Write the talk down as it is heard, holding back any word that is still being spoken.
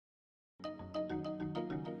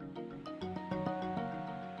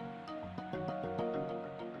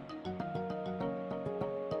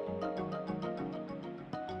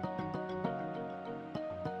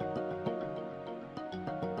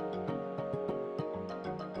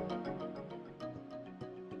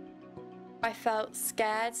I felt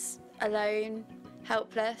scared, alone,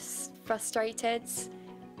 helpless, frustrated,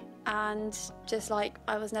 and just like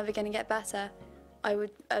I was never going to get better.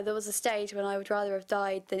 There was a stage when I would rather have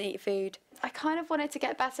died than eat food. I kind of wanted to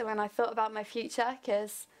get better when I thought about my future,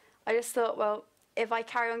 because I just thought, well, if I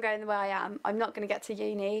carry on going the way I am, I'm not going to get to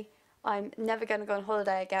uni, I'm never going to go on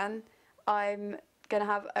holiday again, I'm going to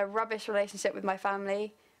have a rubbish relationship with my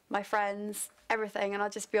family, my friends, everything, and I'll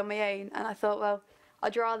just be on my own. And I thought, well,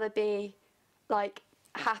 I'd rather be like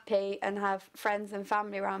happy and have friends and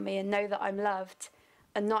family around me and know that I'm loved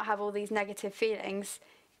and not have all these negative feelings.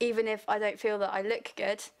 Even if I don't feel that I look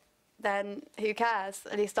good, then who cares?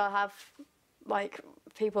 At least I'll have like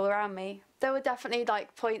people around me. There were definitely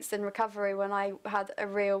like points in recovery when I had a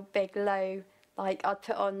real big low. Like I'd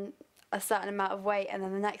put on a certain amount of weight and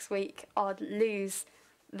then the next week I'd lose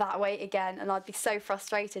that weight again, and I'd be so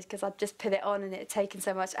frustrated because I'd just put it on and it had taken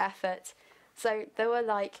so much effort. So there were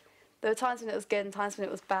times when it was good and times when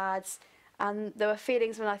it was bad, and there were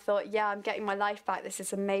feelings when I thought, yeah, I'm getting my life back, this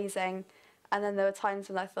is amazing. And then there were times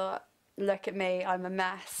when I thought, look at me, I'm a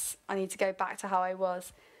mess, I need to go back to how I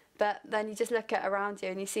was. But then you just look at around you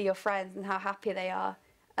and you see your friends and how happy they are,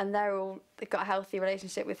 and they've got a healthy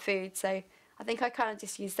relationship with food. So I think I kind of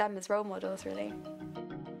just use them as role models, really.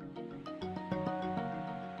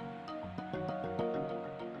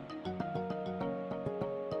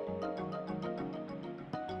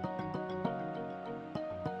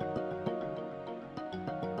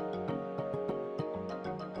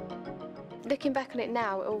 Looking back on it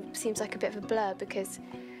now, it all seems like a bit of a blur, because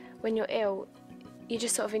when you're ill, you're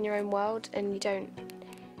just sort of in your own world and you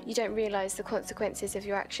don't realise the consequences of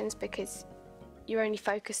your actions, because you're only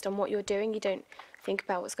focused on what you're doing. You don't think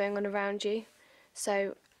about what's going on around you.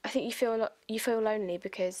 So I think you feel lonely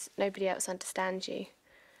because nobody else understands you,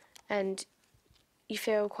 and you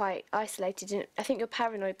feel quite isolated. And I think you're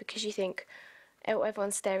paranoid because you think, oh,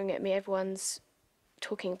 everyone's staring at me, everyone's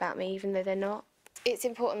talking about me, even though they're not. It's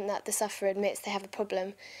important that the sufferer admits they have a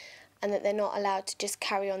problem and that they're not allowed to just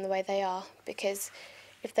carry on the way they are, because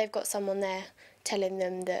if they've got someone there telling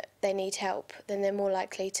them that they need help, then they're more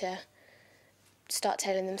likely to start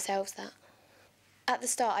telling themselves that. At the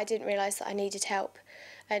start, I didn't realise that I needed help,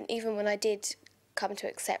 and even when I did come to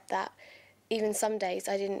accept that, even some days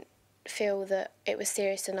I didn't feel that it was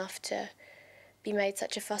serious enough to be made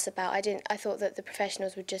such a fuss about. I thought that the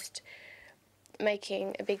professionals were just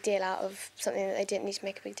making a big deal out of something that they didn't need to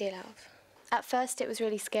make a big deal out of. At first it was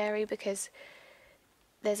really scary, because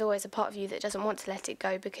there's always a part of you that doesn't want to let it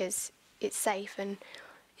go because it's safe and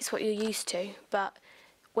it's what you're used to. But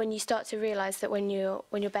when you start to realise that when you're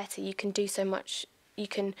better, you can do so much. You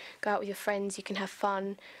can go out with your friends, you can have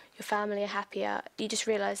fun, your family are happier. You just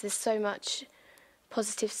realise there's so much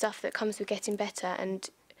positive stuff that comes with getting better, and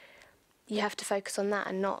you have to focus on that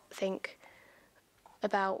and not think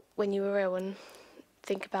about when you were ill and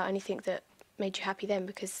think about anything that made you happy then,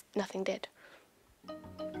 because nothing did.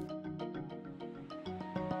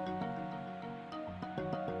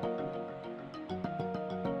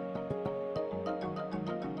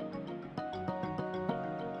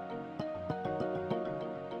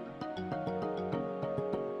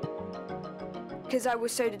 Because I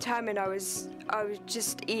was so determined, I was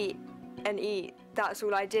just eat and eat. That's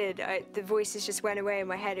all I did. The voices just went away in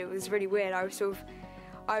my head. It was really weird. I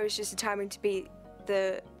was just determined to beat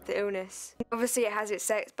the illness. Obviously it has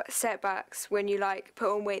its setbacks. When you like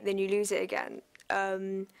put on weight, then you lose it again.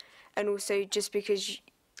 And also just because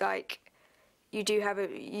like I did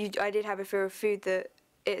have a fear of food, that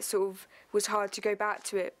it sort of was hard to go back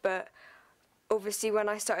to it. But obviously when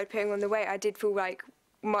I started putting on the weight, I did feel like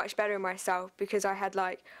much better in myself, because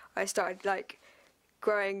I started like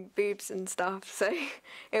growing boobs and stuff, so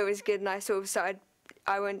it was good. And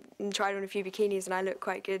I went and tried on a few bikinis and I looked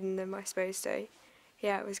quite good in them, I suppose. So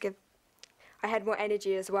yeah, it was good. I had more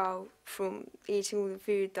energy as well from eating all the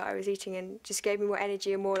food that I was eating, and just gave me more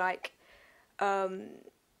energy and more like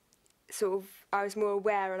sort of, I was more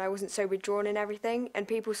aware and I wasn't so withdrawn and everything. And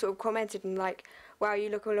people sort of commented and like, wow, you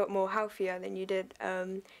look a lot more healthier than you did.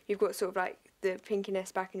 You've got sort of like the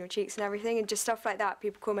pinkiness back in your cheeks and everything, and just stuff like that,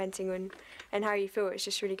 people commenting and how you feel. It's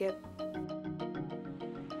just really good.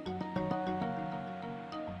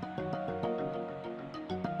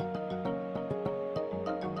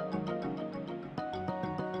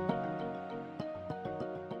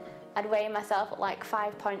 I'd weigh myself at like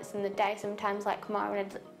 5 points in the day, sometimes like more,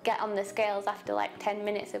 and I'd get on the scales after like 10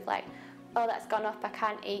 minutes of like, oh, that's gone up, I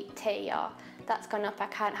can't eat tea, or that's gone up, I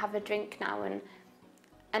can't have a drink now.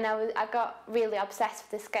 And I got really obsessed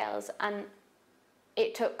with the scales, and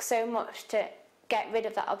it took so much to get rid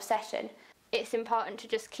of that obsession. It's important to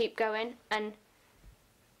just keep going and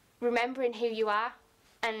remembering who you are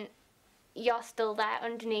and you're still there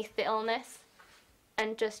underneath the illness,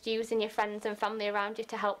 and just using your friends and family around you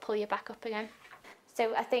to help pull you back up again.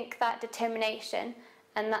 So I think that determination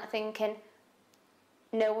and that thinking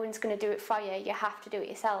no one's going to do it for you, you have to do it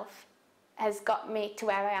yourself, has got me to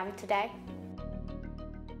where I am today.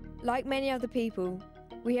 Like many other people,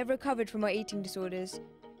 we have recovered from our eating disorders.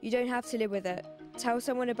 You don't have to live with it. Tell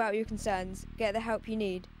someone about your concerns, get the help you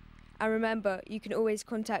need, and remember, you can always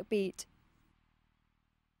contact Beat